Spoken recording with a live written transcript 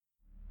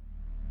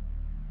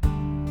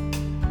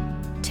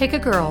Take a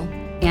girl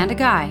and a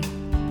guy,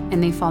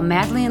 and they fall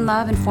madly in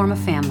love and form a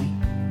family.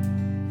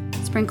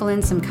 Sprinkle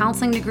in some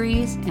counseling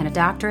degrees and a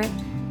doctorate,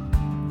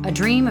 a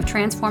dream of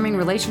transforming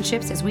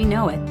relationships as we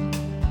know it.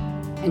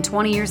 And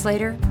 20 years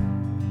later,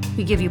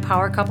 we give you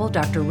power couple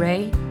Dr.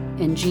 Ray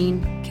and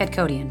Jean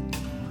Kadkodian.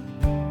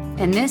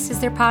 And this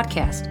is their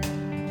podcast,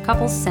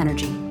 Couples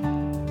Synergy.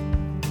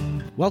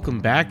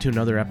 Welcome back to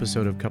another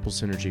episode of Couples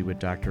Synergy with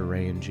Dr.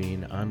 Ray and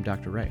Jean. I'm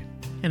Dr. Ray.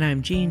 And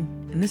I'm Jean,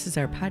 and this is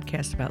our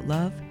podcast about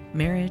love,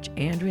 marriage,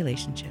 and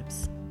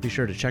relationships. Be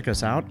sure to check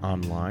us out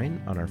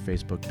online on our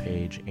Facebook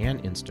page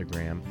and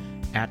Instagram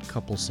at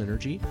Couples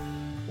Synergy,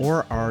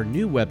 or our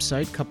new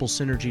website,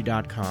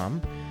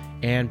 couplesynergy.com,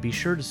 and be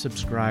sure to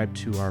subscribe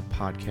to our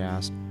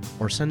podcast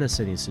or send us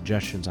any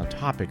suggestions on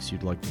topics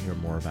you'd like to hear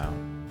more about.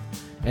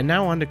 And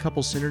now on to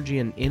Couples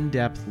Synergy, an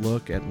in-depth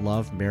look at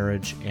love,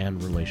 marriage,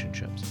 and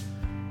relationships,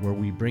 where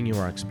we bring you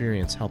our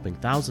experience helping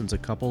thousands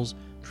of couples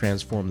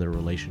transform their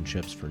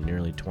relationships for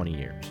nearly 20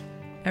 years.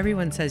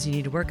 Everyone says you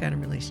need to work on a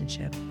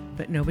relationship,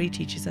 but nobody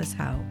teaches us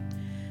how.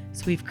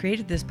 So we've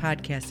created this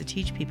podcast to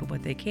teach people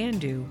what they can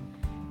do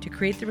to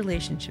create the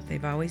relationship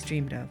they've always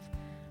dreamed of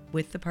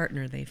with the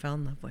partner they fell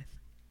in love with.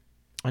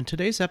 On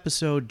today's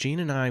episode, Jean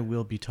and I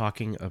will be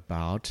talking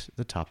about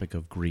the topic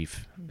of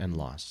grief and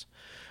loss,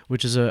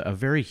 which is a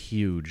very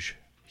huge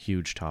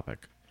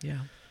topic.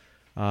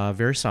 Yeah.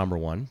 Very somber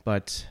one,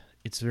 but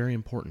it's very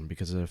important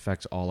because it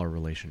affects all our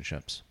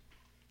relationships.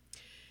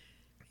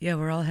 Yeah,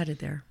 we're all headed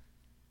there.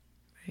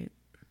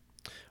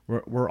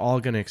 We're all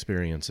going to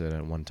experience it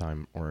at one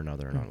time or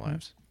another in our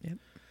lives. Yep.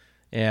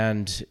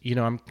 And,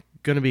 I'm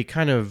going to be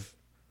kind of,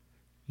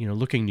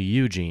 looking to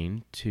you,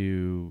 Jean,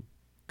 to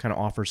kind of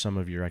offer some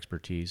of your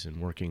expertise in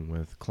working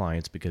with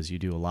clients because you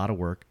do a lot of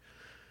work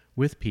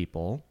with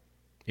people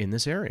in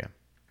this area.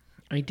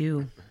 I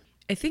do.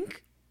 I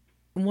think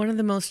one of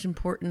the most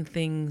important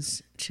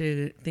things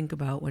to think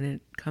about when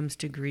it comes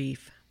to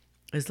grief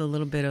is a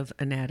little bit of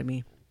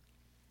anatomy.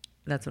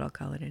 That's what I'll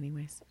call it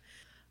anyways.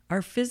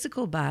 Our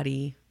physical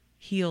body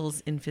heals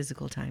in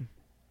physical time,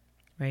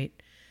 right?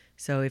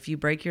 So if you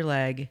break your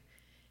leg,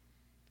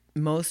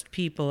 most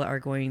people are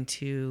going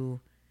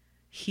to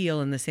heal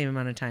in the same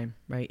amount of time,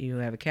 right? You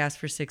have a cast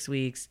for 6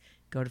 weeks,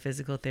 go to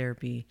physical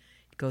therapy,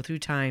 go through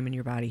time, and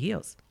your body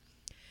heals.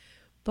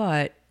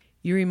 But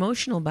your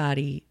emotional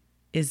body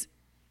is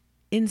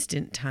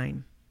instant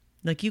time.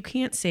 Like you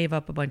can't save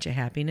up a bunch of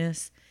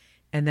happiness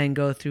and then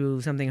go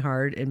through something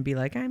hard and be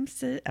like, I'm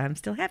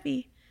still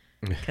happy.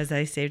 Because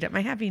I saved up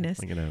my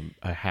happiness. Like in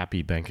a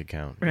happy bank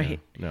account.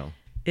 Right. Yeah. No.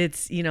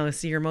 It's,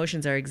 so your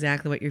emotions are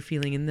exactly what you're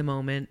feeling in the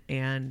moment,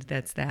 and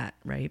that's that,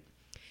 right?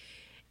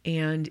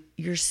 And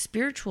your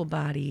spiritual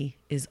body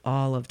is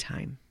all of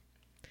time.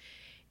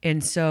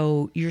 And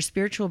so your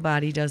spiritual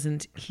body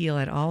doesn't heal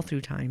at all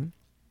through time.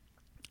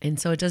 And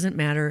so it doesn't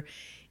matter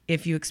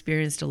if you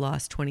experienced a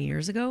loss 20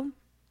 years ago,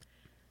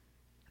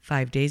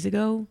 5 days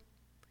ago,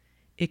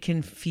 it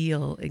can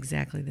feel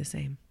exactly the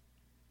same.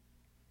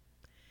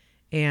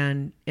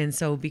 And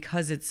so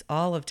because it's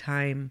all of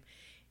time,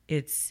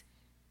 it's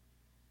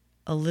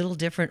a little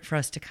different for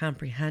us to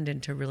comprehend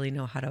and to really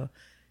know how to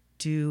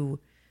do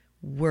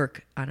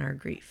work on our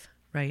grief,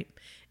 right?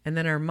 And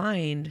then our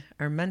mind,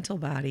 our mental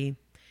body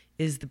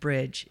is the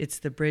bridge. It's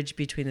the bridge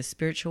between the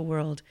spiritual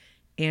world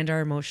and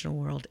our emotional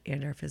world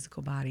and our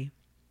physical body.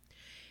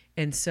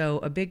 And so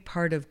a big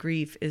part of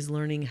grief is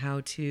learning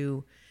how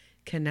to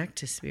connect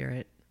to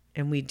spirit.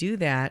 And we do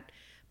that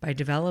by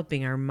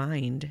developing our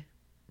mind,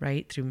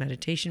 right, through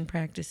meditation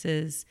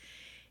practices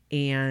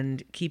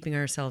and keeping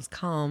ourselves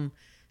calm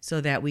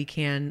so that we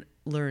can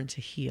learn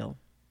to heal.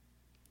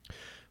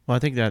 Well, I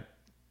think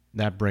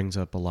that brings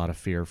up a lot of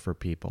fear for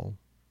people,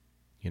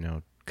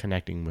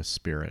 connecting with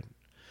spirit.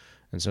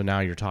 And so now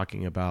you're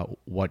talking about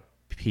what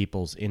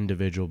people's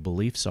individual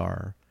beliefs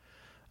are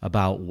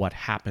about what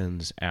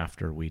happens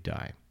after we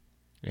die.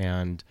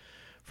 And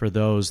for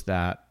those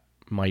that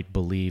might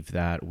believe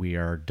that we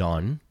are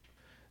done,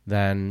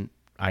 then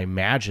I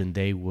imagine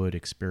they would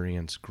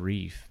experience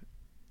grief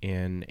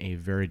in a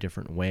very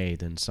different way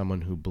than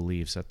someone who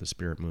believes that the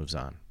spirit moves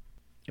on.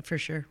 For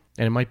sure.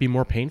 And it might be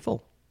more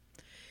painful.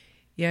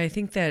 Yeah, I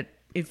think that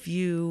if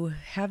you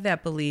have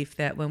that belief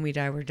that when we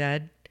die, we're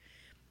dead,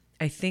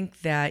 I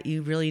think that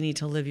you really need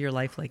to live your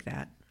life like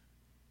that.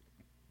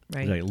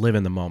 Right? Like live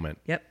in the moment.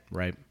 Yep.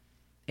 Right.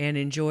 And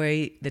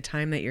enjoy the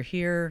time that you're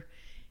here,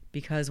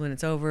 because when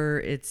it's over,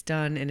 it's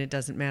done, and it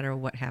doesn't matter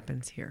what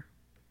happens here.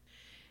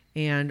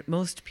 And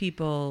most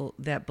people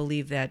that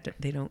believe that,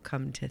 they don't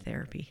come to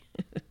therapy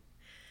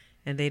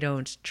and they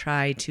don't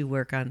try to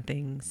work on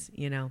things,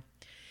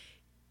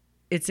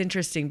 It's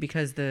interesting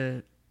because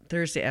the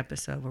Thursday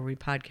episode where we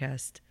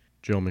podcast,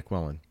 Joe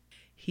McWellen,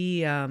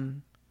 he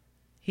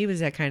was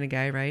that kind of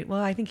guy, right?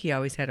 Well, I think he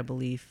always had a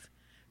belief,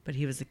 but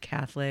he was a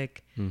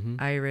Catholic,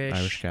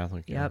 Irish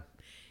Catholic. Yep.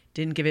 Yeah.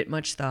 Didn't give it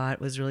much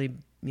thought, was really,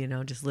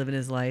 just living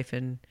his life,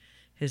 and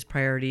his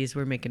priorities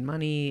were making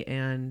money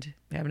and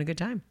having a good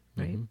time,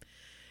 right? Mm-hmm.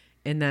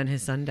 And then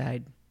his son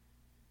died.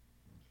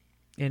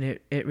 And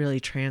it really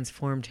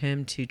transformed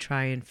him to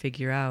try and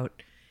figure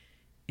out,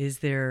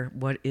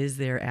 what is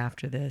there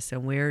after this?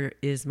 And where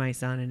is my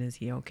son? And is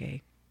he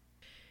okay?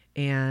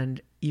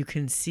 And you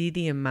can see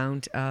the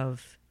amount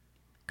of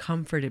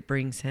comfort it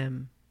brings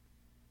him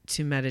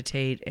to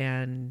meditate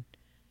on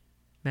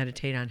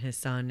his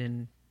son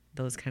and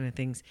those kind of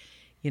things.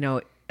 You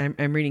know,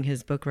 I'm reading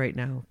his book right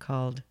now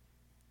called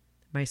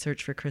My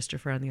Search for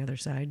Christopher on the Other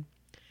Side.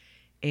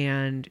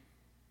 And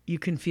you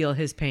can feel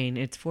his pain.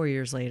 It's 4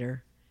 years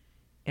later.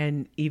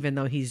 And even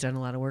though he's done a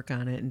lot of work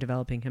on it and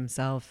developing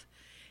himself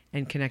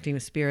and connecting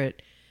with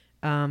spirit,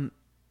 I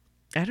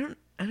don't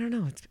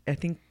know. I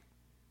think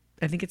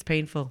it's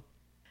painful.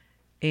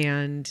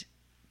 And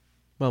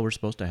Well, we're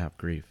supposed to have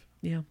grief,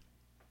 yeah.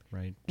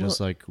 right? Just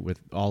like with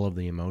all of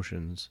the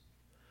emotions,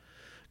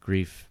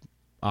 grief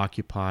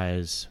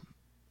occupies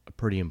a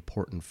pretty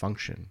important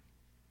function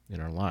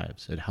in our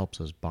lives. It helps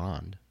us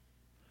bond.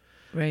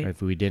 Right.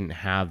 If we didn't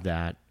have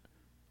that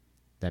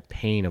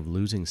pain of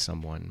losing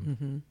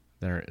someone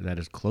that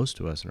is close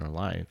to us in our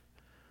life,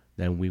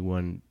 then we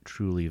wouldn't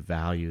truly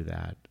value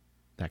that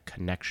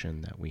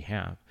connection that we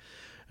have.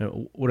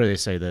 What do they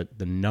say? That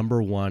the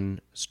number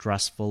one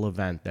stressful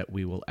event that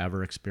we will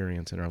ever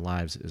experience in our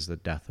lives is the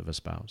death of a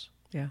spouse.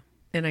 Yeah.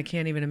 And I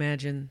can't even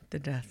imagine the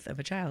death of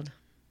a child.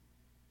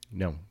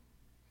 No,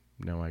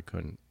 I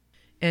couldn't.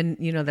 And,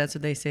 you know, that's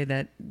what they say,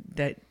 that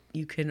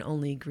you can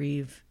only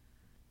grieve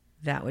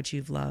that which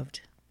you've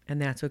loved.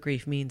 And that's what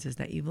grief means, is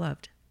that you've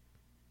loved,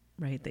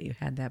 right? That you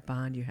had that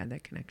bond, you had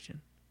that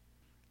connection.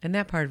 And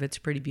that part of it's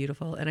pretty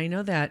beautiful. And I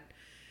know that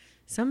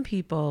some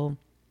people,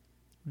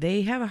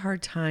 they have a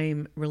hard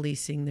time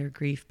releasing their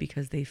grief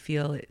because they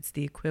feel it's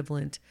the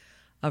equivalent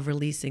of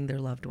releasing their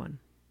loved one.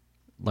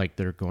 Like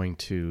they're going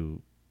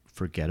to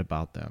forget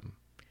about them.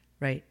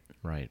 Right.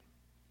 Right.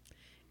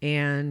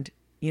 And,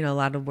 you know, a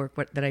lot of work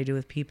that I do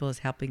with people is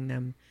helping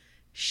them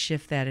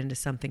shift that into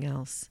something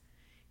else.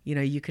 You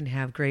know, you can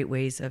have great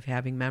ways of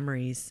having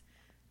memories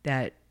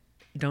that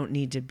don't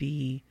need to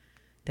be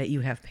that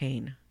you have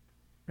pain,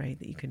 right?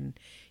 That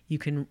you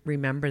can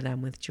remember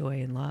them with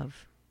joy and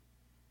love.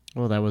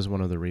 Well, that was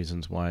one of the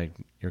reasons why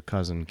your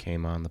cousin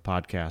came on the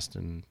podcast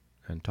and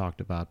talked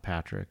about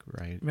Patrick,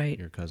 right? Right.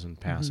 Your cousin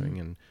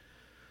passing.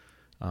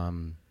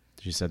 And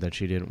she said that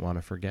she didn't want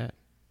to forget.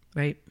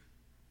 Right.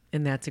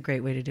 And that's a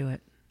great way to do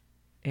it.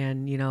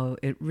 And, you know,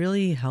 it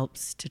really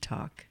helps to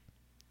talk.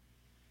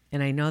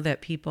 And I know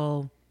that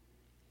people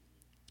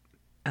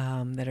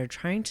that are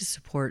trying to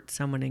support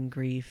someone in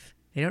grief,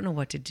 they don't know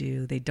what to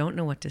do. They don't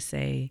know what to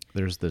say.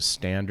 There's the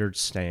standard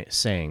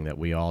saying that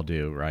we all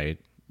do, right?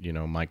 You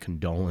know, my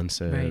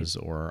condolences,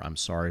 right, or I'm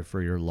sorry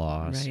for your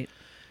loss. Right.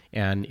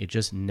 And it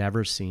just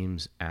never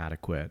seems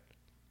adequate.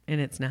 And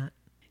it's not.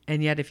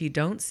 And yet if you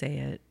don't say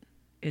it,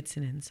 it's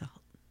an insult.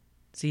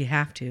 So you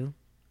have to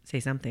say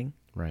something.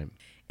 Right.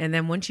 And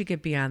then once you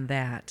get beyond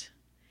that,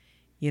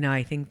 you know,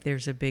 I think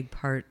there's a big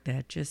part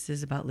that just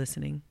is about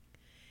listening.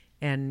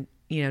 And,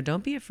 you know,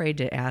 don't be afraid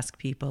to ask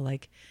people,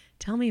 like,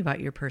 tell me about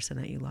your person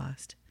that you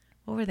lost.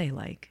 What were they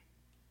like?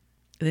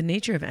 The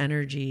nature of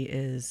energy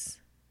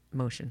is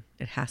motion.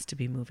 It has to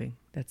be moving.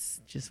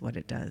 That's just what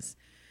it does.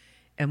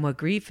 And what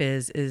grief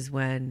is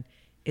when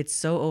it's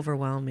so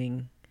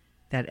overwhelming,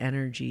 that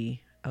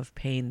energy of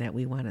pain, that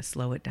we want to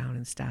slow it down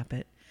and stop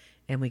it,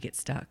 and we get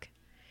stuck.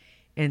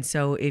 And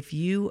so if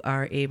you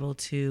are able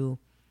to,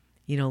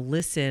 you know,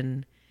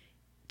 listen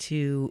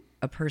to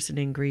a person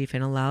in grief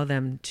and allow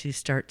them to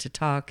start to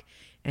talk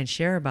and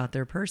share about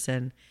their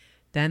person,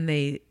 then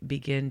they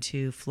begin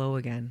to flow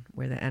again,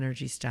 where the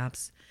energy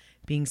stops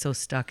being so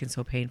stuck and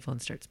so painful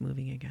and starts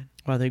moving again.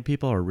 Well, I think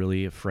people are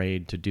really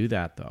afraid to do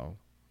that, though.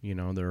 You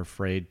know, they're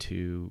afraid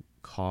to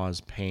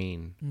cause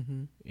pain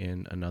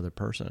in another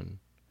person.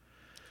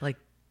 Like,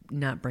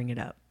 not bring it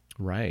up.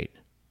 Right.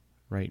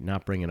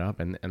 Not bring it up.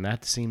 And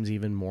that seems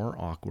even more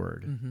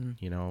awkward,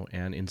 you know,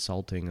 and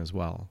insulting as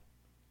well.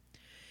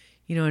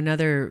 You know,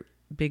 another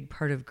big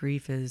part of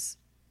grief is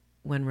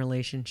when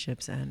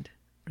relationships end,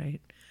 right?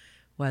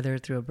 Whether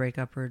through a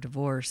breakup or a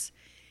divorce,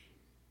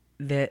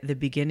 the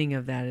beginning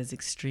of that is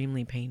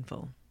extremely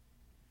painful.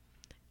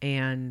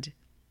 And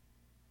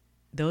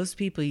those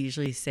people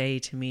usually say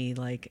to me,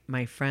 like,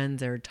 my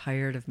friends are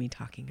tired of me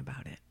talking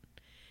about it.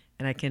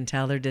 And I can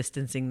tell they're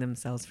distancing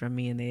themselves from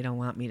me and they don't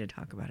want me to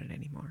talk about it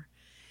anymore.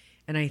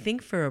 And I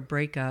think for a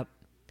breakup,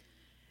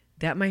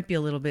 that might be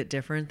a little bit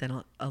different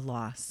than a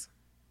loss.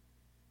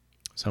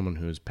 Someone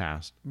who's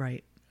passed.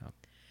 Right. Yeah.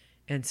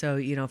 And so,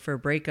 you know, for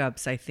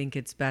breakups, I think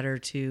it's better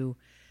to,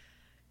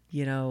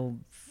 you know,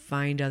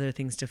 find other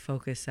things to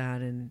focus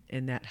on,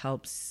 and that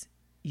helps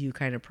you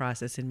kind of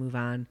process and move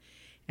on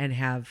and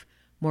have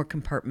more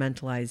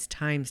compartmentalized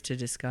times to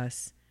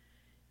discuss,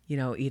 you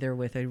know, either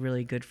with a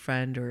really good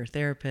friend or a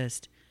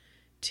therapist,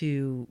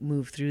 to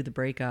move through the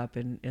breakup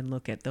and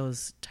look at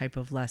those type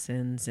of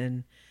lessons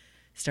and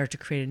start to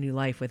create a new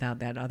life without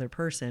that other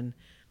person.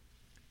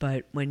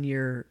 But when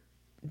you're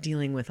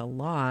dealing with a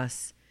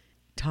loss,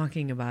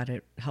 talking about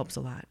it helps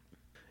a lot.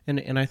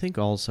 And I think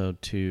also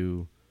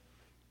to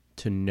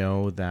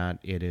know that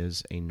it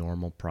is a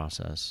normal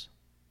process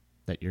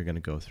that you're going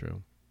to go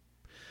through.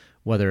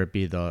 whether it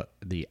be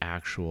the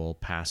actual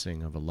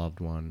passing of a loved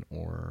one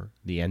or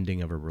the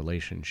ending of a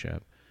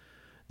relationship,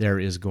 there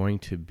is going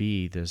to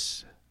be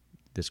this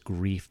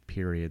grief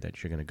period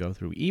that you're going to go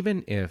through,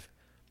 even if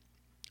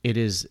it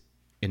is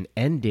an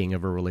ending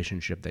of a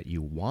relationship that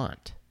you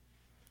want.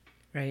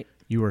 Right.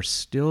 You are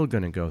still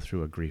going to go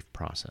through a grief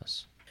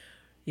process.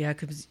 Yeah,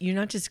 because you're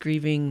not just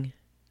grieving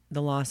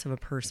the loss of a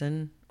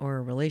person or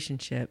a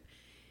relationship,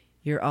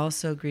 you're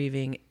also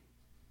grieving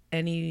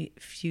any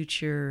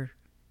future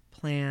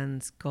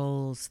plans,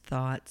 goals,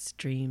 thoughts,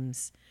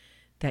 dreams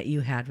that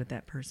you had with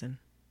that person.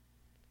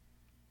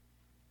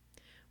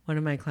 One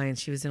of my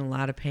clients, she was in a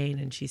lot of pain,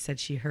 and she said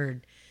she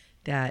heard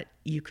that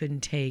you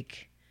couldn't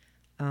take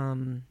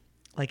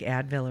like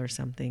Advil or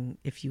something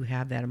if you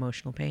have that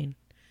emotional pain.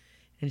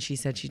 And she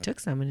said she took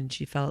some and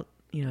she felt,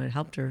 it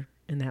helped her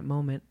in that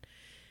moment.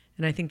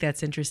 And I think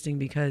that's interesting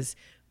because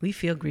we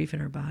feel grief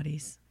in our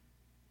bodies.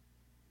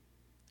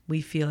 We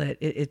feel it.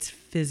 It's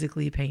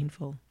physically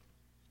painful.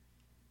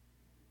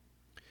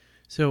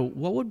 So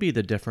what would be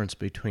the difference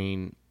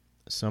between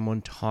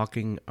someone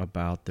talking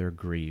about their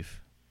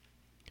grief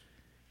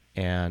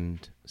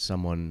and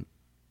someone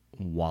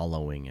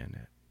wallowing in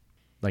it?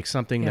 Like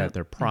something that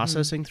they're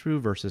processing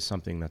through versus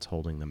something that's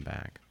holding them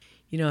back.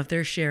 If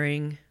they're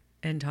sharing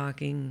and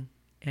talking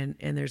and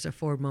there's a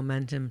forward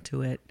momentum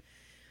to it,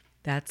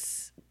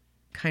 that's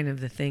kind of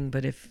the thing.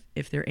 But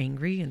if they're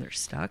angry and they're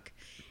stuck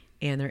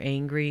and they're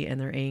angry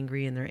and they're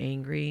angry and they're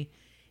angry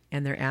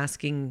and they're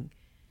asking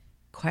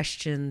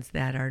questions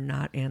that are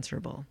not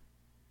answerable.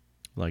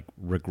 Like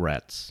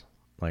regrets,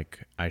 like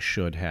I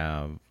should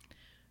have.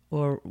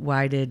 Or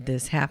why did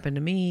this happen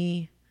to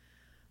me?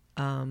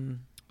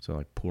 So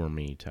like poor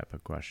me type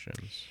of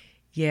questions.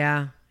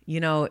 Yeah.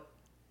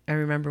 I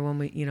remember when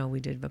we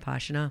did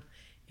Vipassana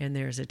and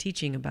there's a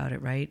teaching about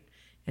it, right?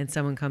 And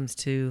someone comes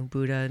to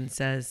Buddha and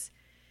says,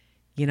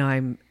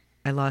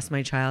 I lost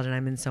my child and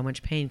I'm in so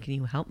much pain. Can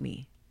you help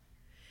me?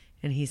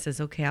 And he says,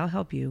 okay, I'll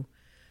help you.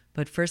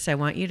 But first I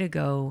want you to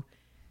go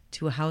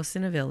to a house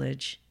in a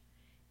village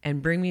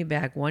and bring me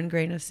back 1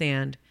 grain of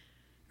sand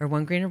or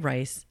 1 grain of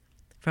rice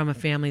from a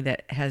family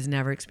that has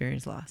never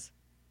experienced loss.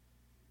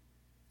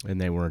 And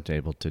they weren't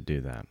able to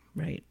do that.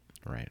 Right.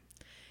 Right.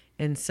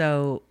 And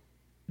so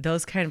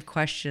those kind of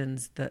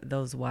questions,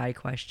 those why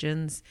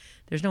questions,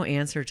 there's no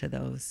answer to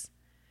those.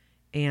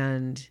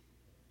 And,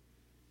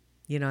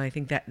 I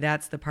think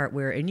that's the part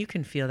where, and you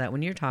can feel that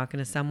when you're talking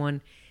to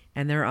someone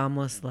and they're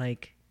almost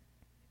like,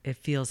 it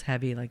feels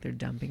heavy, like they're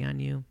dumping on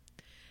you.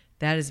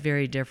 That is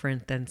very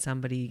different than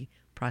somebody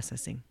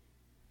processing.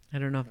 I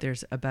don't know if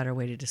there's a better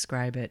way to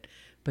describe it,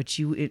 but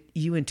you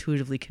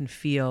intuitively can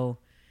feel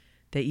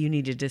that you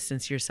need to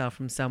distance yourself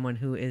from someone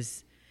who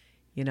is,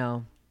 you're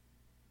going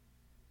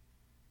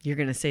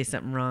to say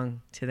something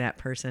wrong to that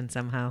person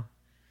somehow.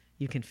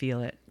 You can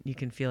feel it. You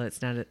can feel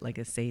it's not like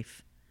a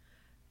safe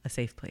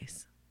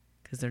place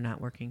because they're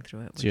not working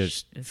through it. So you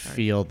just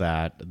feel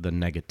that the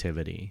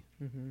negativity,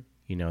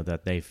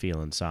 that they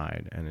feel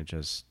inside, and it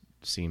just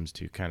seems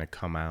to kind of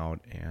come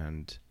out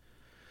and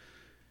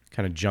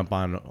kind of jump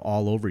on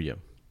all over you.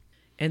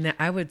 And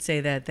I would say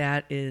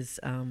that is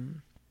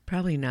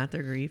probably not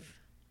their grief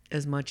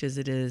as much as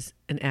it is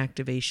an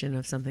activation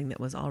of something that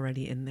was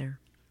already in there,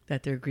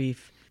 that their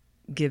grief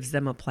gives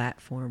them a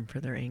platform for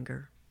their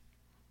anger.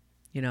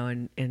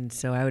 And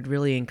so I would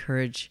really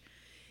encourage,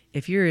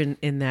 if you're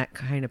in that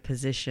kind of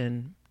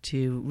position,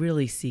 to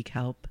really seek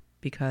help,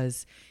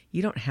 because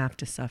you don't have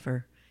to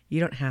suffer. You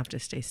don't have to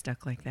stay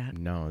stuck like that.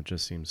 No, it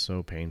just seems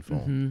so painful.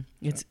 Mm-hmm.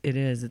 It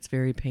is. It's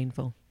very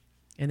painful.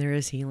 And there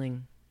is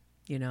healing,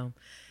 The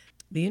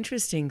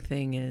interesting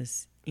thing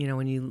is,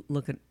 when you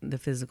look at the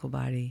physical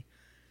body,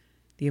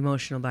 the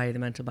emotional body, the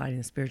mental body, and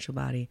the spiritual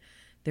body,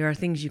 there are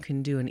things you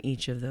can do in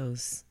each of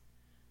those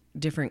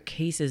different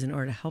cases in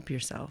order to help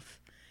yourself.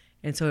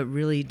 And so it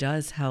really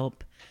does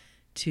help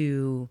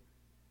to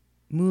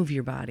move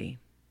your body,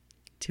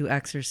 to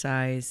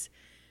exercise,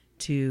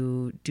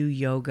 to do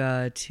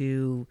yoga,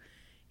 to,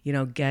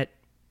 get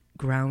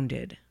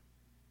grounded,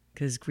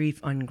 because grief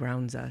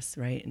ungrounds us,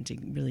 right? And to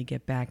really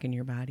get back in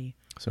your body.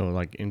 So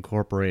like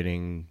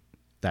incorporating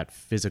that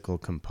physical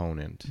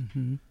component,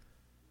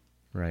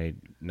 right?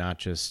 Not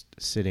just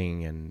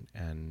sitting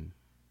and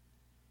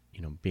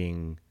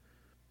being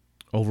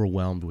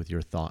overwhelmed with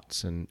your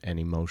thoughts and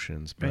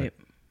emotions, but right.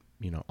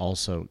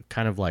 Also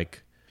kind of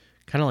like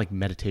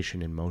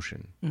meditation in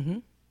motion. Mm-hmm.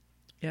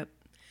 Yep.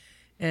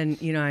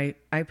 And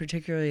I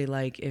particularly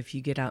like if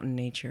you get out in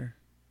nature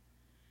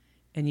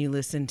and you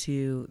listen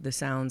to the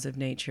sounds of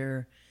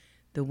nature,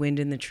 the wind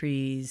in the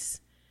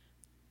trees,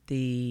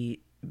 the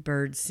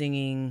birds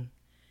singing.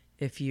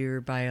 If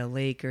you're by a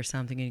lake or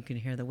something and you can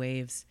hear the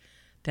waves,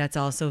 that's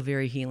also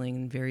very healing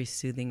and very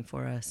soothing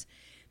for us.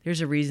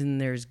 There's a reason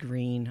there's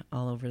green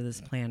all over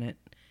this planet,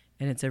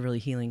 and it's a really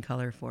healing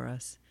color for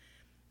us.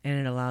 And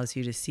it allows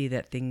you to see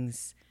that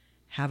things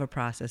have a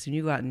process. When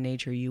you go out in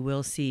nature, you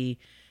will see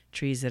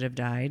trees that have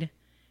died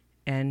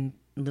and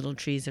little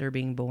trees that are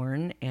being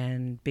born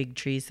and big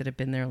trees that have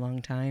been there a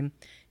long time.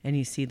 And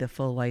you see the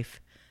full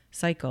life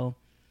cycle.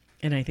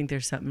 And I think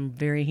there's something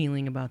very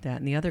healing about that.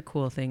 And the other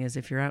cool thing is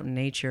if you're out in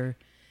nature,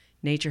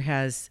 nature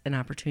has an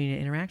opportunity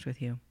to interact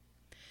with you.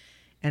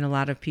 And a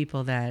lot of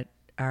people that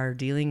are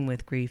dealing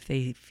with grief,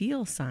 they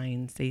feel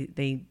signs.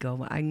 They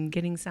go, I'm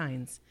getting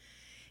signs.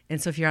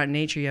 And so if you're out in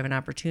nature, you have an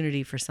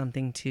opportunity for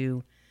something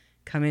to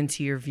come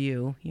into your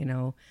view, you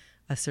know,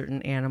 a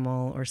certain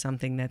animal or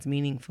something that's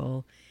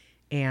meaningful,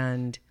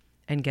 and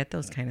get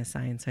those kind of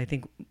signs. So I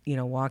think, you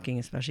know, walking,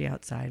 especially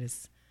outside,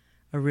 is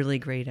a really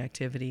great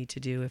activity to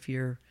do if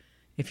you're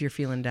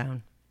feeling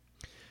down.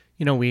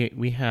 You know,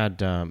 we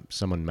had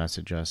someone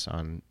message us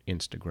on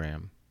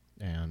Instagram,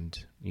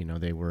 and you know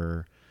they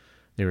were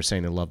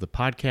saying they love the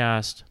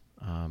podcast,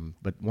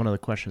 but one of the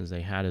questions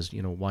they had is,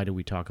 you know, why do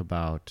we talk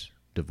about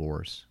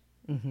divorce,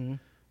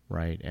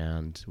 right?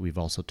 And we've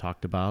also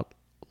talked about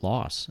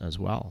loss as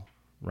well,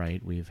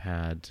 right? We've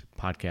had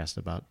podcasts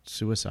about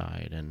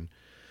suicide, and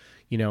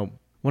you know,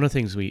 one of the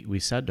things we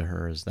said to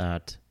her is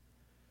that,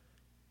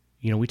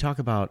 you know, we talk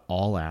about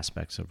all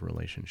aspects of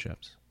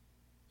relationships.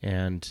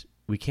 And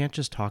we can't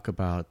just talk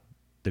about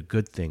the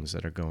good things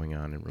that are going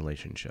on in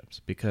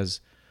relationships,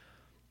 because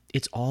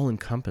it's all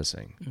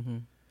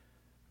encompassing,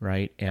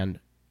 right? And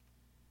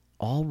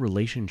all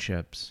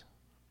relationships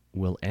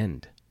will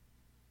end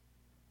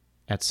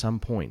at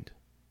some point,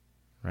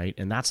 right?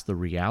 And that's the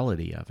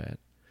reality of it.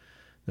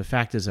 The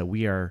fact is that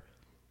we are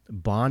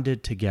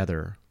bonded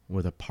together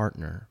with a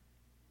partner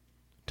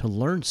to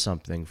learn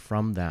something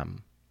from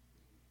them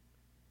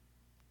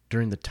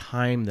during the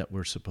time that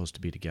we're supposed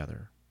to be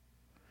together.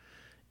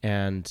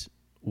 And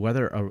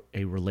whether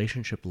a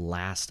relationship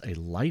lasts a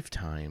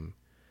lifetime,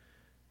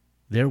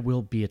 there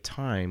will be a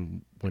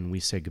time when we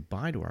say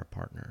goodbye to our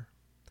partner.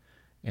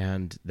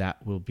 And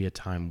that will be a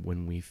time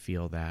when we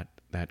feel that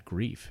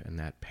grief and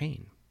that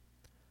pain.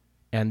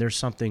 And there's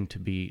something to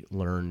be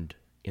learned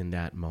in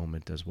that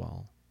moment as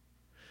well.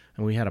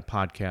 And we had a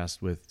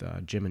podcast with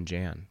Jim and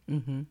Jan,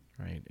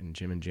 right? And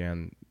Jim and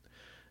Jan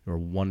are a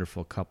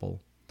wonderful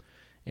couple.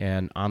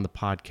 And on the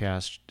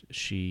podcast,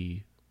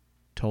 she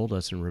told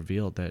us and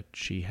revealed that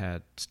she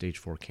had stage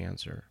 4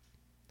 cancer.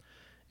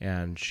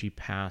 And she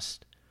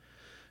passed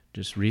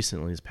just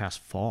recently, this past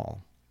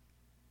fall.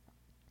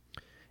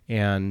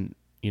 And,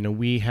 you know,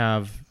 we've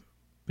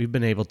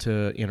been able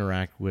to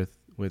interact with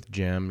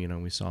Jim. You know,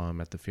 we saw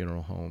him at the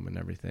funeral home and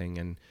everything.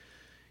 And,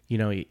 you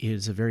know, it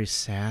is a very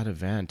sad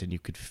event, and you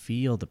could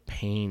feel the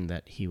pain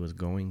that he was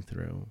going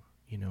through,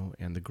 you know,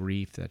 and the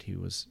grief that he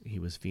was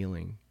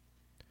feeling.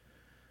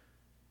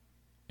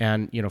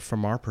 And, you know,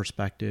 from our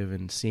perspective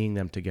and seeing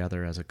them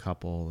together as a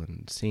couple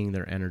and seeing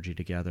their energy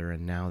together,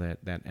 and now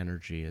that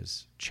energy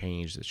has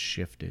changed, it's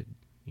shifted,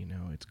 you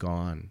know, it's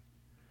gone.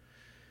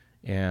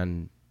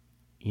 And,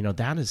 you know,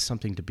 that is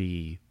something to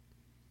be,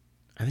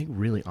 I think,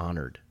 really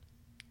honored.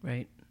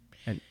 Right.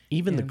 And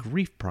even the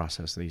grief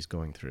process that he's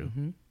going through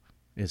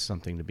is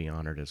something to be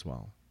honored as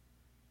well.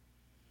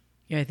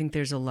 Yeah, I think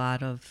there's a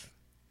lot of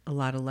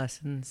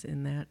lessons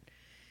in that.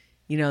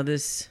 You know,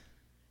 this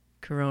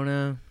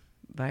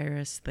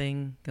coronavirus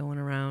thing going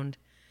around,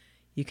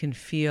 you can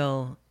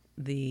feel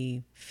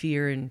the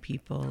fear in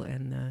people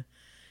and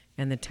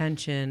the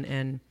tension.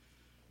 And,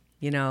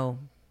 you know,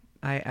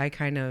 I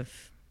kind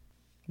of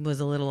was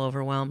a little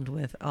overwhelmed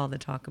with all the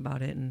talk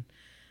about it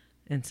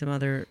and some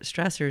other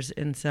stressors.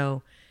 And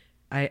so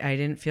I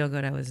didn't feel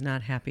good. I was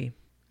not happy.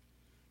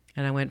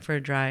 And I went for a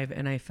drive,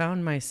 and I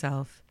found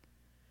myself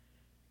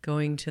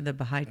going to the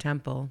Baha'i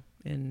Temple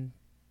in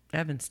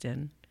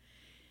Evanston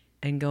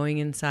and going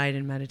inside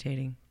and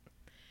meditating.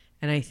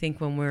 And I think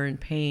when we're in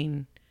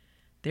pain,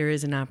 there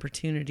is an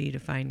opportunity to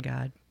find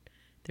God.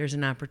 There's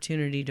an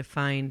opportunity to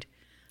find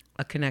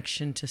a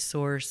connection to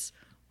source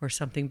or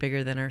something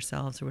bigger than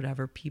ourselves, or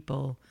whatever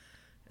people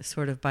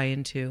sort of buy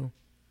into.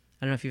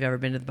 I don't know if you've ever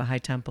been to the Baha'i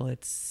Temple.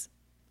 It's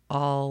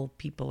all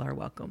people are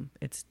welcome.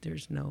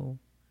 There's no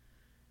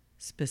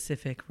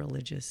specific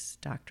religious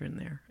doctrine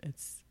there.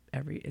 It's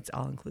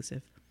all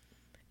inclusive.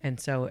 And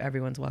so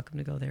everyone's welcome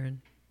to go there and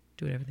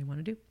do whatever they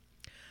want to do.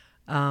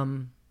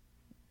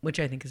 Which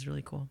I think is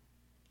really cool.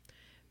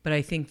 But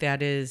I think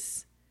that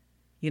is,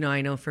 you know,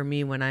 I know for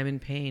me, when I'm in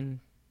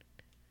pain,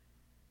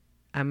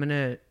 I'm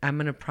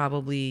gonna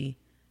probably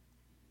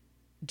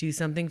do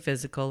something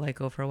physical, like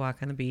go for a walk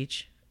on the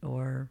beach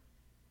or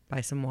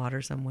buy some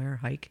water somewhere,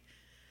 hike.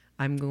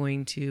 I'm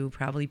going to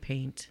probably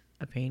paint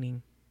a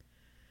painting.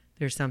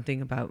 There's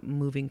something about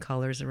moving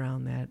colors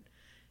around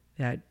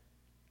that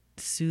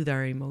soothe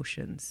our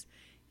emotions.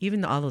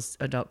 Even all those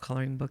adult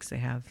coloring books they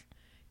have,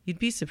 you'd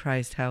be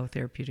surprised how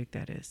therapeutic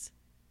that is.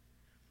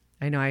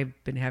 I know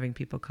I've been having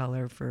people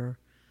color for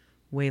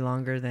way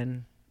longer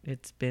than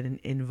it's been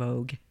in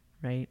vogue,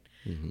 right?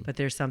 Mm-hmm. But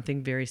there's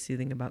something very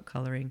soothing about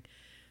coloring.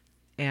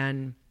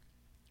 And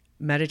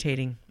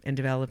meditating and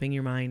developing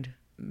your mind,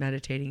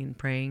 meditating and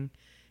praying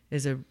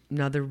is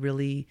another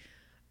really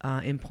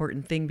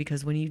important thing,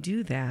 because when you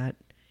do that,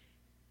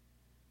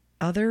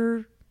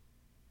 other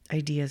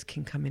ideas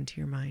can come into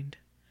your mind,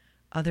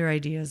 other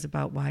ideas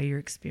about why you're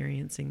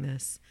experiencing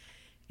this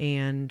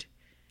and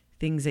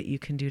things that you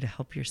can do to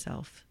help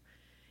yourself.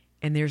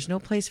 And there's no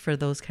place for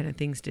those kind of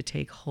things to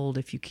take hold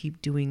if you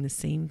keep doing the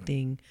same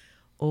thing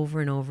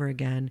over and over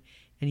again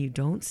and you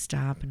don't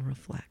stop and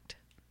reflect.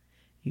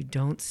 You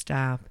don't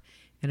stop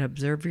and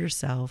observe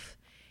yourself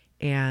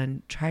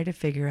and try to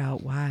figure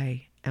out,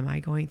 why am I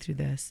going through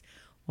this?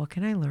 What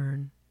can I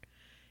learn?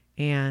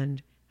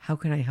 And how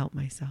can I help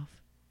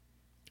myself?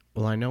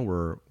 Well, I know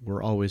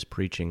we're always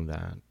preaching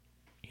that,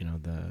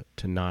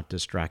 to not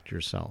distract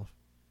yourself,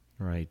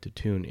 right? To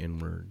tune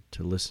inward,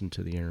 to listen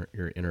to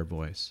your inner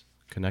voice,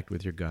 connect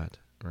with your gut,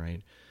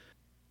 right?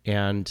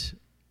 And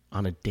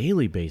on a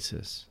daily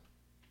basis,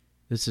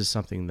 this is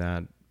something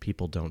that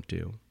people don't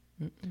do.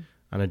 Mm-mm.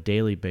 On a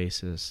daily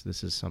basis,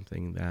 this is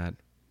something that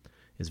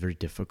is very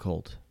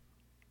difficult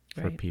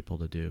for people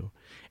to do.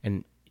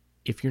 And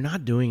if you're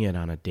not doing it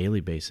on a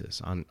daily basis,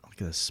 on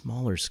like a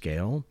smaller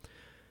scale,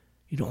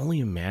 you can only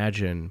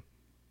imagine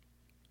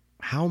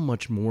how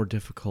much more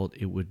difficult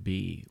it would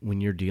be when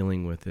you're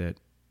dealing with it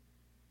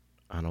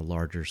on a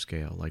larger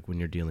scale, like when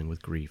you're dealing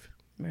with grief,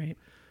 right?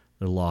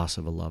 The loss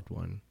of a loved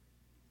one,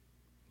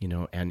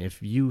 and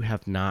if you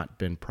have not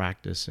been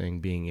practicing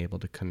being able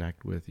to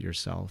connect with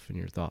yourself and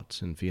your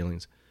thoughts and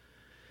feelings,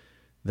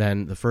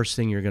 then the first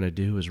thing you're going to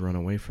do is run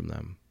away from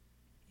them.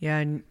 Yeah.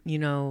 And,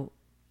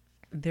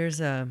 there's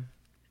I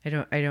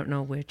don't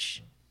know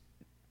which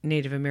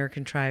Native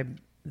American tribe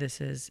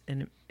this is,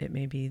 and it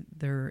may be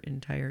their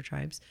entire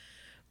tribes,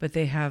 but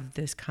they have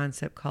this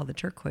concept called the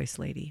turquoise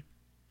lady.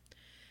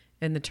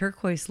 And the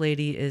turquoise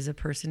lady is a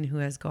person who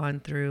has gone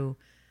through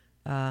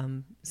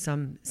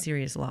some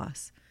serious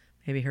loss,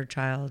 maybe her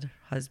child,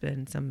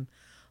 husband, some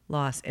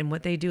loss. And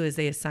what they do is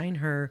they assign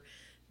her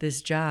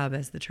this job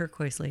as the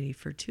turquoise lady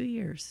for 2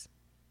 years.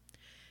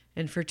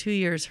 And for 2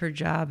 years, her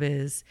job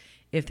is,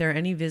 if there are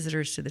any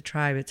visitors to the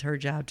tribe, it's her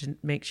job to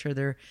make sure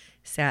they're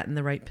sat in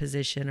the right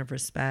position of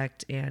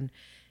respect and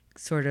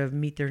sort of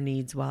meet their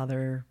needs while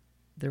they're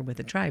with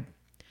the tribe.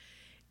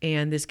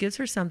 And this gives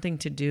her something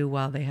to do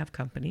while they have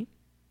company.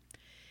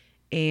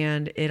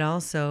 And it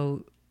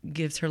also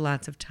gives her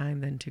lots of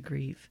time then to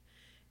grieve.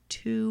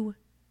 2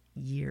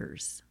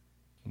 years.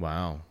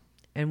 Wow.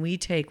 And we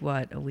take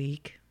a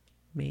week,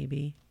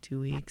 maybe 2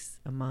 weeks,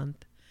 a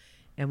month,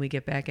 and we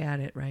get back at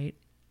it, right?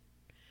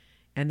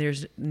 And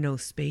there's no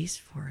space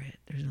for it.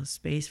 There's no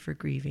space for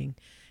grieving,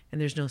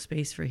 and there's no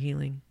space for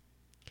healing.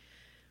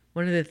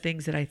 One of the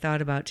things that I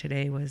thought about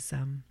today was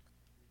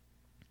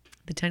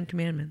the 10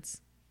 Commandments,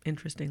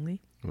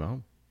 interestingly.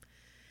 Wow.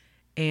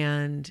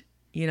 And,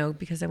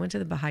 because I went to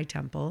the Baha'i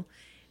temple,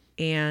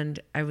 and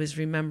I was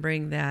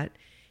remembering that,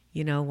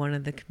 one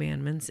of the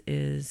commandments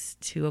is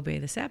to obey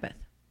the Sabbath,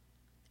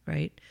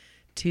 right?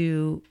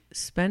 To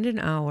spend an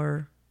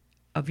hour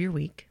of your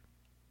week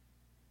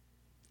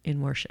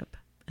in worship.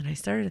 And I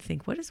started to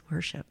think, what is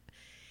worship?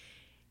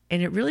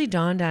 And it really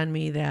dawned on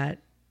me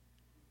that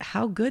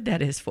how good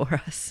that is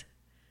for us.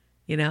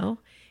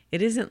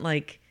 It isn't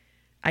like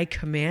I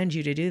command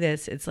you to do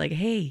this. It's like,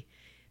 hey,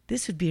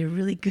 this would be a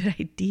really good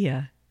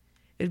idea.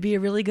 It'd be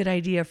a really good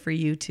idea for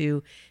you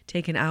to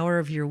take an hour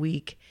of your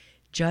week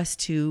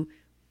just to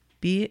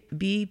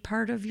be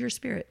part of your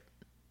spirit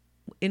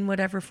in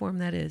whatever form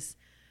that is.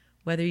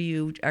 Whether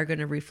you are going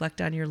to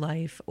reflect on your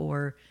life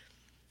or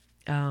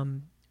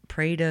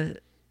pray to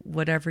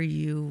whatever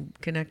you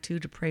connect to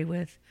pray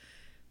with,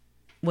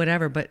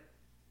 whatever. But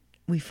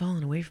we've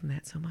fallen away from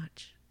that so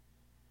much.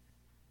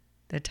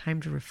 That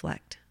time to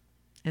reflect.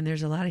 And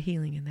there's a lot of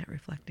healing in that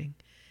reflecting.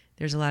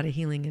 There's a lot of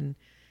healing in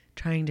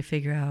trying to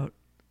figure out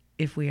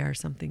if we are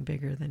something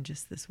bigger than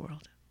just this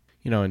world.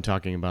 In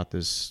talking about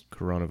this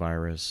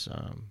coronavirus,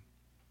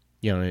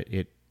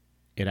 it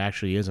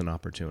actually is an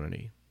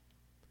opportunity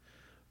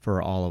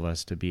for all of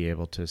us to be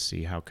able to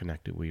see how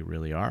connected we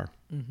really are.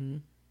 Mm-hmm.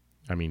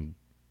 I mean,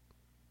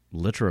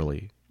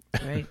 literally.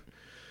 Right.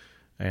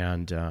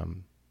 And,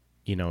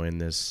 in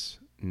this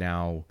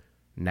now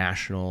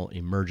national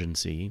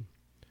emergency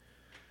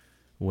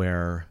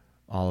where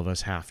all of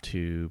us have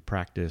to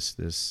practice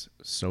this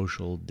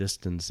social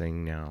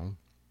distancing now,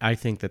 I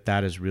think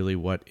that is really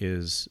what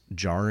is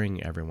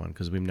jarring everyone,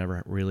 because we've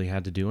never really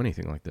had to do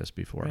anything like this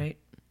before. Right.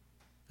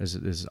 This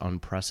is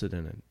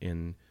unprecedented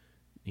in,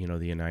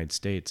 the United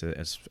States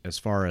as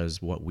far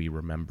as what we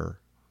remember,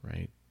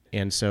 right?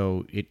 And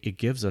so it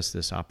gives us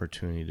this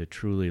opportunity to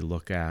truly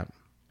look at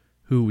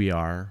who we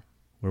are,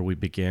 where we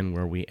begin,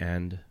 where we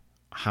end,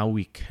 how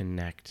we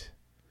connect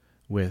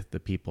with the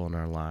people in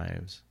our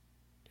lives,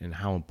 and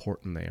how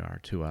important they are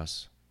to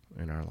us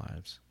in our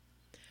lives.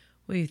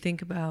 Well, you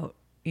think about,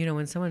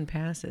 when someone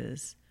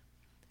passes,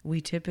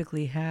 we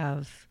typically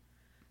have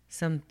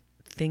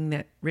something,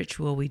 that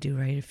ritual we do,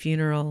 right? A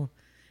funeral,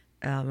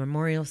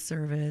 memorial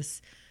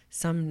service,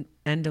 some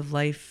end of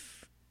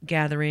life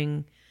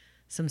gathering,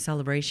 some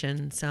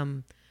celebration,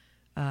 some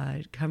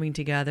coming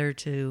together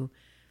to,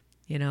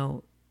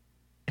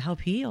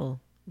 help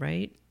heal,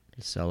 right?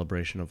 A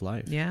celebration of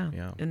life. Yeah.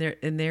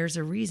 And there's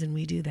a reason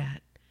we do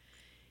that.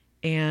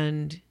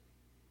 And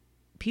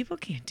people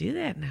can't do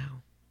that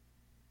now.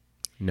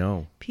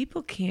 No.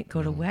 People can't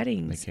go to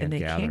weddings, and they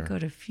gather. can't go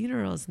to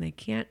funerals, and they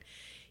can't,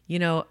 You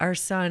know, our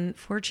son,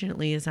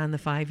 fortunately, is on the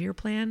 5-year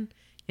plan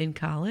in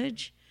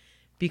college,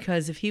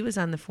 because if he was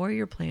on the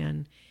 4-year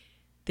plan,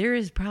 there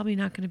is probably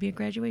not going to be a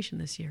graduation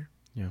this year.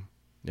 Yeah.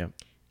 Yeah.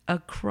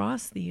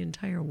 Across the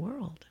entire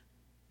world.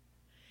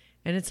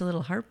 And it's a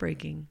little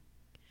heartbreaking.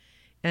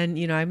 And,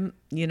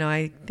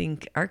 I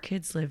think our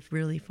kids live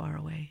really far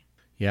away.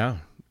 Yeah.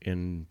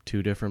 In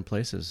 2 different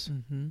places.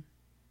 Mm-hmm.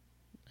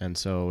 And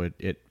so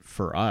it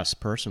for us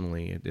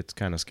personally, it's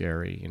kind of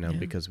scary, Yeah.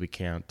 because we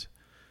can't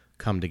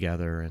come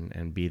together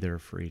and be there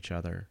for each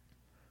other.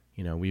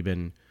 We've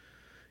been,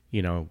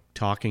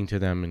 talking to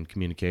them in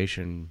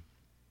communication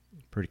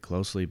pretty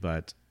closely,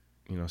 but,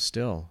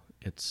 still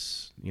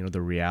it's,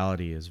 the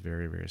reality is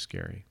very, very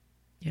scary.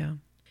 Yeah.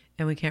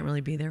 And we can't really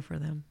be there for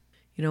them.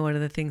 One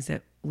of the things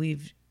that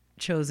we've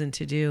chosen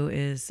to do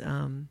is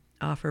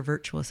offer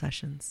virtual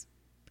sessions.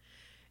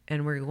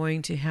 And we're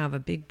going to have a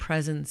big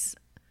presence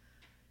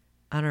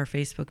on our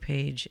Facebook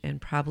page and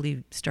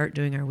probably start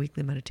doing our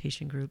weekly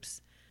meditation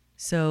groups.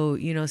 So,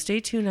 stay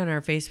tuned on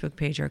our Facebook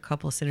page, our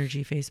Couple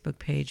Synergy Facebook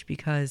page,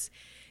 because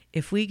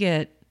if we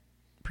get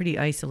pretty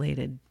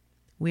isolated,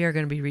 we are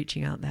going to be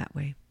reaching out that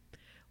way.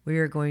 We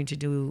are going to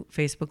do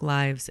Facebook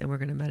Lives, and we're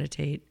going to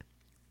meditate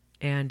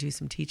and do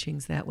some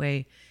teachings that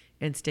way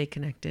and stay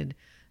connected,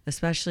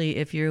 especially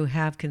if you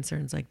have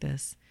concerns like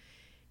this.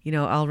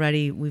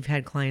 Already we've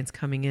had clients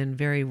coming in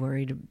very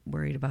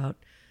worried about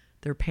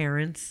their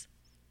parents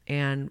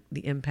and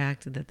the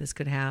impact that this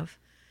could have.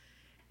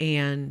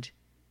 And,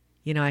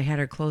 I had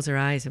her close her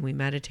eyes and we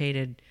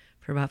meditated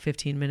for about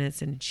 15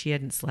 minutes, and she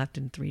hadn't slept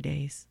in 3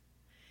 days.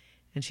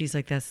 And she's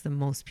like, that's the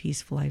most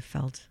peaceful I've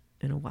felt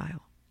in a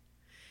while.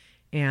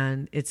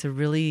 And it's a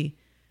really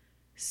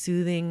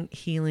soothing,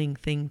 healing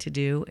thing to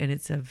do. And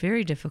it's a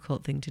very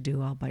difficult thing to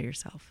do all by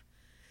yourself,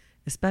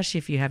 especially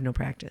if you have no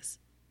practice.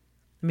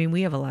 I mean,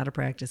 we have a lot of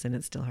practice, and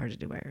it's still hard to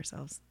do by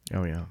ourselves.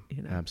 Oh, yeah,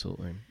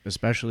 absolutely.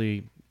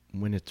 Especially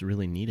when it's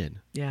really needed.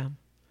 Yeah.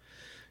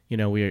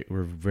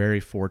 We're very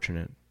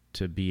fortunate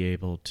to be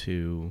able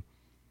to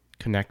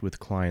connect with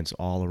clients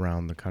all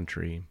around the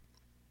country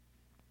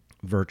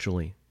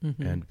virtually,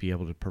 Mm-hmm. and be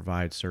able to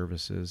provide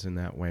services in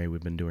that way.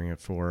 We've been doing it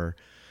for,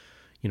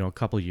 a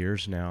couple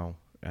years now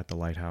at the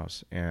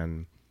Lighthouse,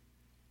 and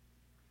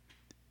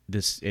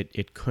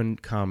it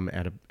couldn't come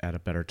at a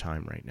better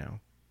time right now.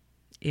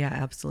 Yeah,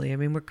 absolutely. I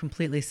mean, we're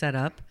completely set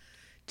up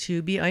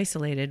to be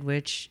isolated,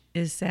 which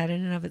is sad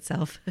in and of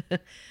itself,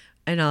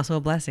 and also a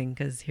blessing,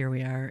 because here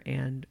we are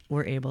and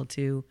we're able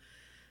to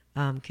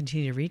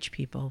continue to reach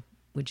people,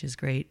 which is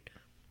great.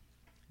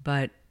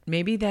 But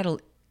maybe that'll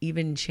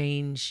even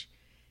change.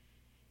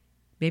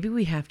 Maybe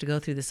we have to go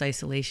through this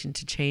isolation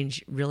to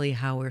change really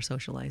how we're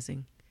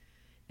socializing.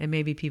 And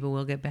maybe people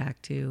will get back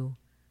to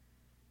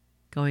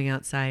going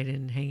outside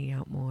and hanging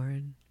out more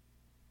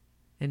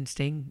and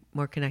staying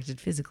more connected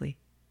physically.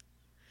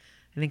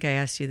 I think I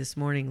asked you this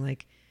morning,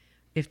 like,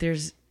 if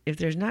there's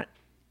not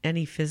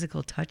any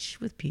physical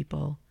touch with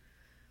people,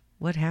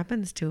 what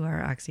happens to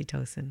our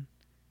oxytocin?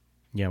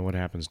 Yeah, what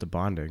happens to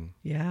bonding?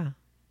 Yeah.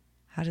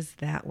 How does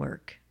that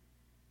work?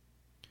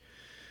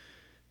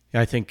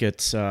 I think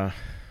that's a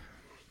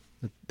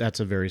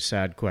very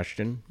sad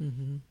question,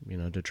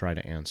 Mm-hmm. To try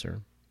to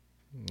answer.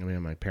 I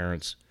mean, my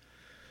parents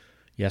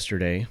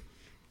yesterday,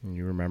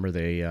 you remember,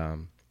 they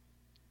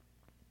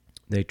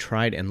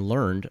tried and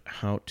learned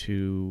how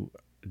to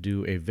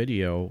do a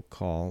video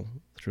call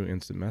through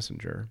Instant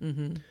Messenger,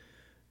 Mm-hmm.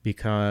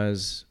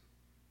 because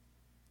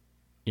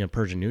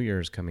Persian New Year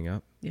is coming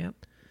up. Yep.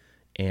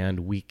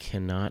 And we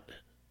cannot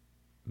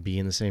be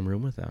in the same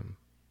room with them.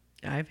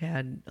 I've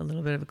had a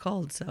little bit of a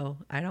cold, so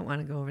I don't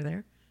want to go over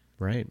there.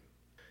 Right.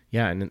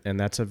 Yeah, and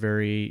that's a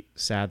very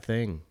sad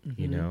thing,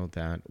 Mm-hmm.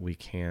 that we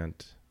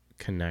can't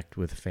connect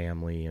with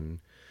family, and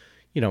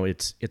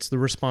it's the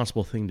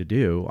responsible thing to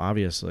do,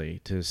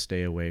 obviously, to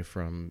stay away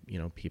from,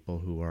 people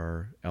who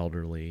are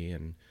elderly,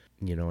 and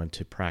and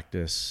to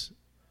practice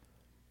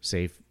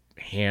safe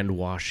hand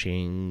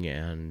washing,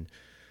 and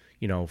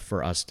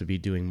for us to be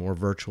doing more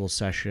virtual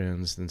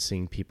sessions than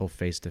seeing people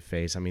face to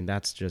face. I mean,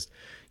 that's just,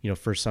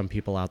 for some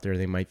people out there,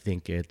 they might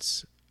think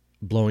it's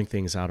blowing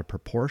things out of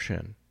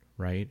proportion,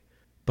 right?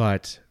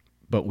 But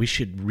we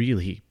should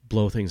really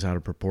blow things out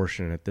of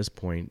proportion at this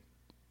point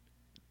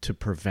to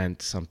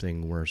prevent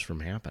something worse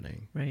from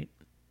happening. Right.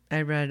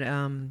 I read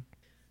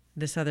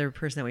this other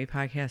person that we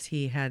podcast,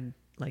 he had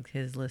like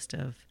his list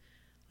of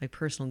like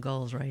personal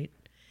goals, right?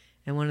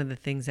 And one of the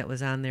things that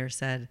was on there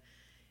said,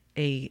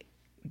 a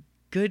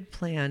good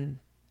plan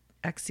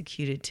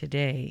executed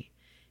today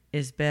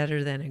is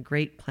better than a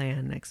great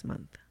plan next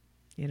month.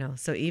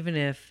 So even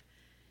if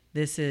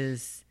this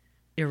is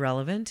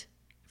irrelevant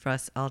for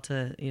us all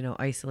to,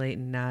 isolate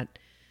and not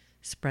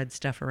spread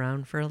stuff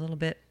around for a little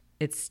bit,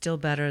 it's still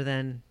better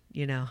than,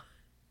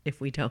 if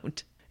we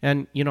don't.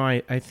 And,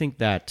 I think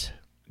that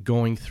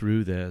going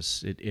through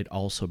this, it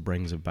also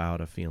brings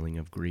about a feeling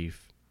of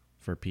grief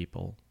for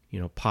people,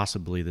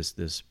 possibly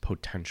this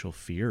potential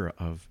fear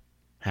of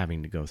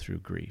having to go through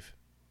grief.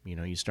 You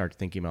know, you start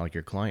thinking about like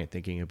your client,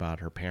 thinking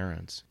about her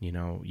parents. You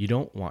know, you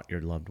don't want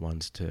your loved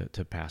ones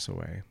to pass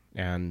away.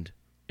 And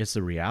it's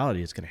the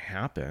reality, it's going to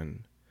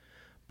happen.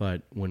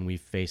 But when we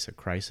face a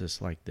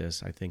crisis like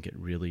this, I think it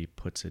really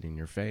puts it in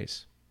your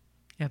face.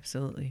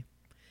 Absolutely.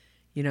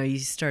 You know, you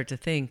start to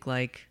think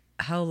like,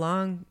 how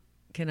long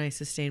can I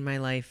sustain my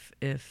life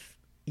if,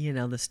 you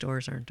know, the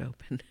stores aren't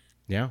open?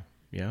 Yeah.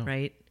 Yeah.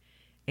 Right.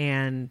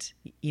 And,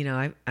 you know,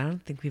 I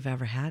don't think we've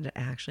ever had to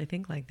actually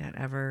think like that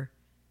ever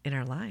in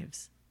our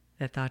lives,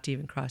 that thought to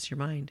even cross your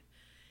mind.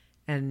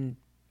 And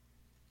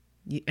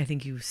I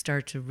think you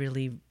start to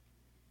really,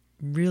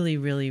 really,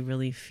 really,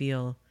 really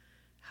feel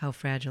how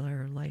fragile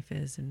our life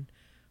is and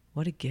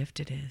what a gift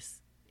it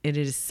is. It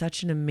is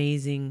such an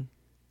amazing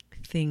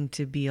thing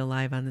to be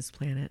alive on this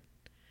planet.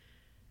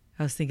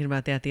 I was thinking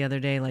about that the other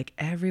day, like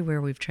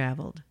everywhere we've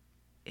traveled,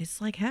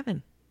 it's like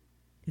heaven.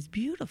 It's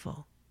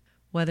beautiful.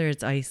 Whether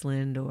it's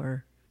Iceland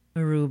or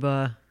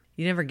Aruba,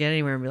 you never get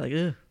anywhere and be like,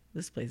 ugh,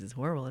 this place is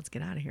horrible. Let's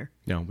get out of here.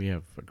 No, we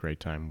have a great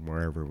time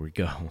wherever we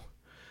go.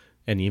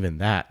 And even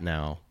that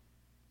now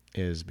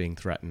is being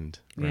threatened,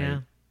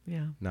 right?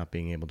 Yeah. Not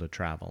being able to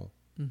travel.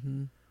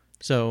 Mm-hmm.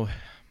 So,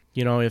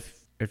 you know,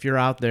 if you're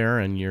out there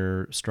and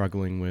you're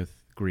struggling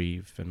with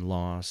grief and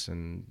loss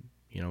and,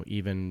 you know,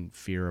 even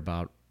fear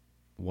about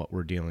what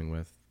we're dealing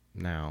with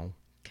now,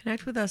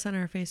 connect with us on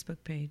our Facebook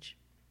page.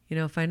 You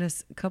know, find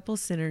us Couple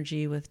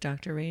Synergy with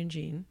Dr. Ray and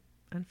Jean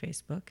on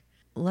Facebook.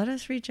 Let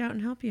us reach out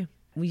and help you.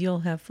 You'll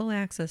have full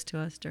access to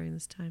us during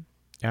this time.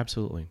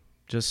 Absolutely.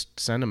 Just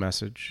send a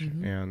message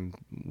and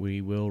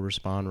we will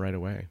respond right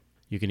away.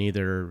 You can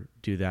either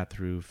do that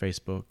through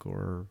Facebook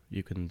or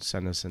you can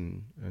send us a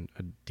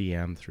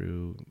DM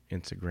through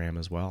Instagram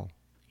as well.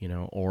 You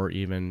know, or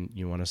even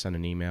you want to send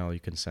an email, you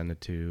can send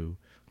it to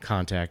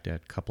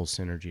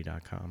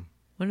contact@couplesynergy.com.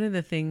 One of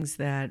the things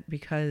that,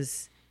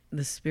 because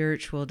the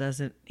spiritual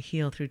doesn't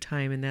heal through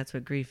time, and that's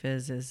what grief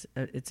is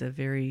it's a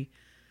very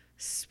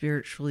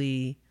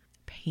spiritually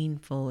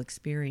painful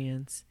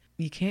experience.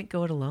 You can't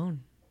go it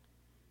alone.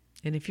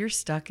 And if you're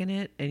stuck in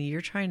it and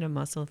you're trying to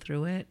muscle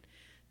through it,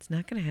 it's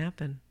not going to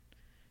happen.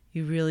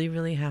 You really,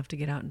 really have to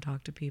get out and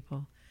talk to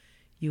people.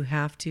 You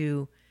have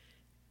to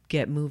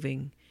get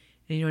moving.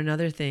 And, you know,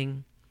 another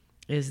thing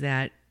is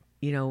that,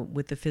 you know,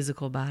 with the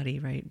physical body,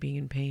 right, being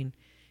in pain,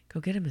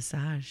 go get a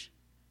massage.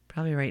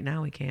 Probably right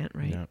now we can't,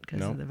 right,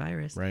 because of the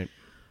virus. Right.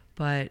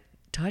 But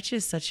touch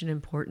is such an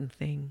important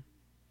thing,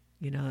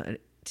 you know,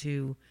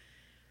 to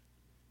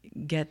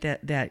get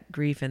that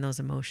grief and those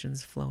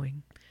emotions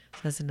flowing. So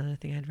that's another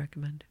thing I'd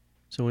recommend.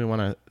 So we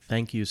want to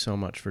thank you so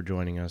much for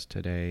joining us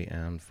today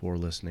and for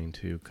listening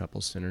to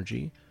Couple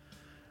Synergy.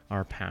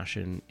 Our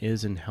passion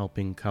is in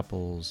helping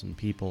couples and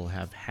people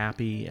have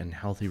happy and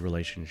healthy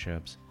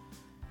relationships.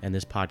 And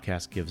this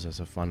podcast gives us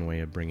a fun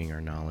way of bringing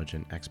our knowledge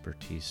and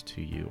expertise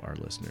to you, our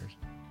listeners.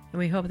 And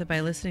we hope that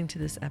by listening to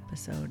this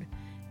episode,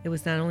 it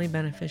was not only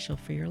beneficial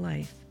for your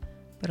life,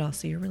 but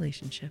also your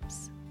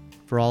relationships.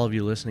 For all of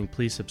you listening,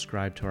 please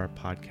subscribe to our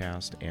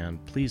podcast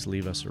and please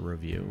leave us a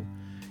review.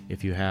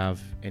 If you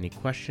have any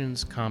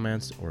questions,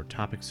 comments, or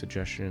topic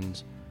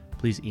suggestions,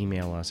 please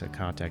email us at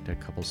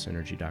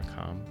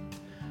contact@couplesynergy.com.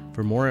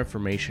 For more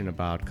information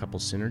about Couple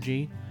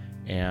Synergy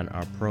and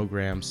our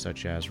programs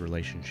such as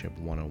Relationship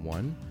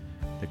 101,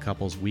 the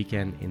Couples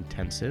Weekend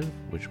Intensive,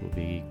 which will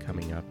be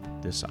coming up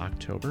this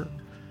October,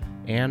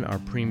 and our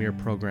premier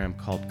program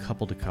called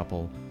Couple to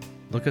Couple,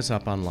 look us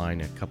up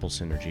online at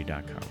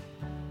couplesynergy.com.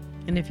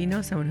 And if you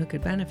know someone who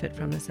could benefit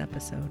from this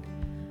episode,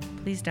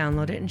 please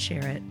download it and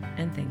share it,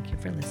 and thank you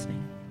for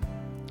listening.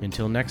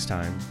 Until next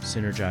time,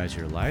 synergize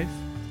your life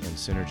and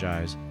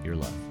synergize your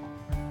love.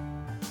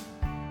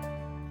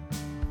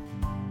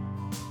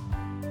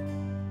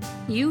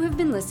 You have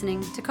been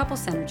listening to Couple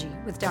Synergy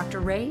with Dr.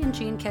 Ray and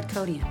Jean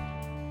Ketkodian.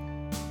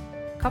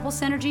 Couple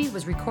Synergy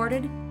was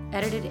recorded,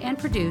 edited, and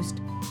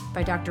produced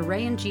by Dr.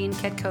 Ray and Jean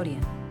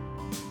Ketkodian.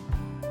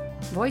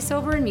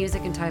 Voiceover and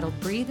music entitled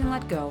Breathe and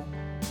Let Go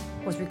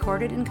was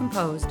recorded and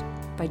composed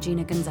by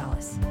Gina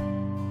Gonzalez.